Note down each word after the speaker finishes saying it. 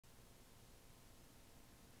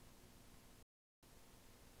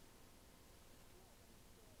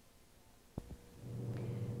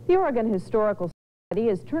The Oregon Historical Society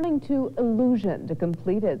is turning to illusion to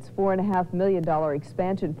complete its $4.5 million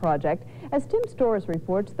expansion project. As Tim Storrs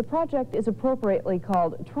reports, the project is appropriately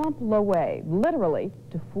called trompe l'oeil, literally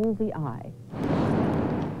to fool the eye.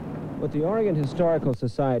 What the Oregon Historical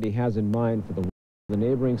Society has in mind for the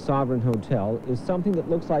neighboring Sovereign Hotel is something that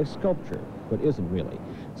looks like sculpture, but isn't really.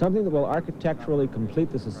 Something that will architecturally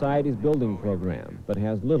complete the Society's building program, but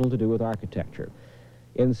has little to do with architecture.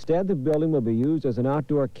 Instead, the building will be used as an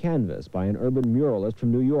outdoor canvas by an urban muralist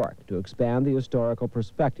from New York to expand the historical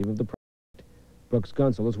perspective of the project. Brooks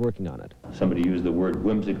Gunsol is working on it. Somebody used the word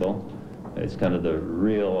whimsical. It's kind of the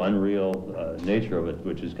real, unreal nature of it,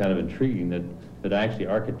 which is kind of intriguing, that actually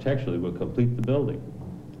architecturally will complete the building.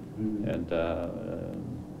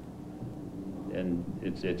 And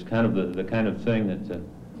it's kind of the kind of thing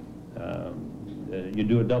that you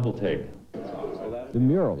do a double take. The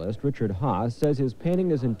muralist, Richard Haas, says his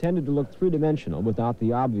painting is intended to look three-dimensional without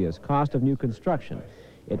the obvious cost of new construction.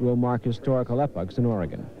 It will mark historical epochs in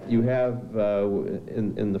Oregon. You have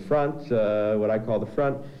in the front, what I call the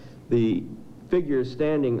front, the figure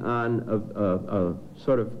standing on a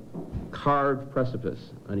sort of carved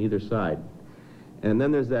precipice on either side. And then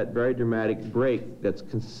there's that very dramatic break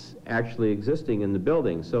that's actually existing in the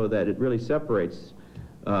building, so that it really separates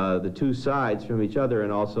the two sides from each other,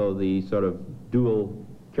 and also the sort of dual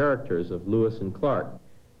characters of Lewis and Clark.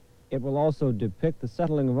 It will also depict the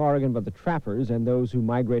settling of Oregon by the trappers and those who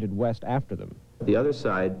migrated west after them. The other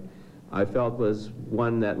side, I felt, was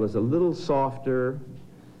one that was a little softer,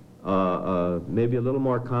 maybe a little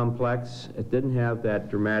more complex. It didn't have that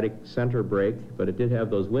dramatic center break, but it did have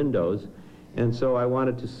those windows. And so I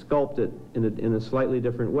wanted to sculpt it in a slightly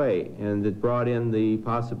different way, and it brought in the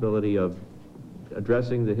possibility of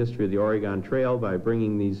addressing the history of the Oregon Trail by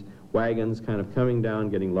bringing these wagons kind of coming down,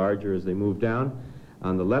 getting larger as they move down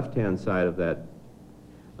on the left-hand side of that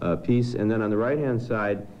piece, and then on the right-hand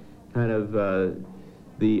side, kind of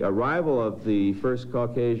the arrival of the first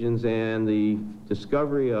Caucasians and the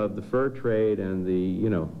discovery of the fur trade and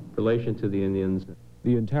the, relation to the Indians.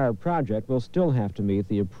 The entire project will still have to meet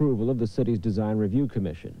the approval of the city's Design Review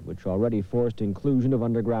Commission, which already forced inclusion of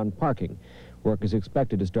underground parking. Work is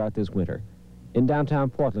expected to start this winter. In downtown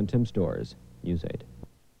Portland, Tim Storrs, News 8.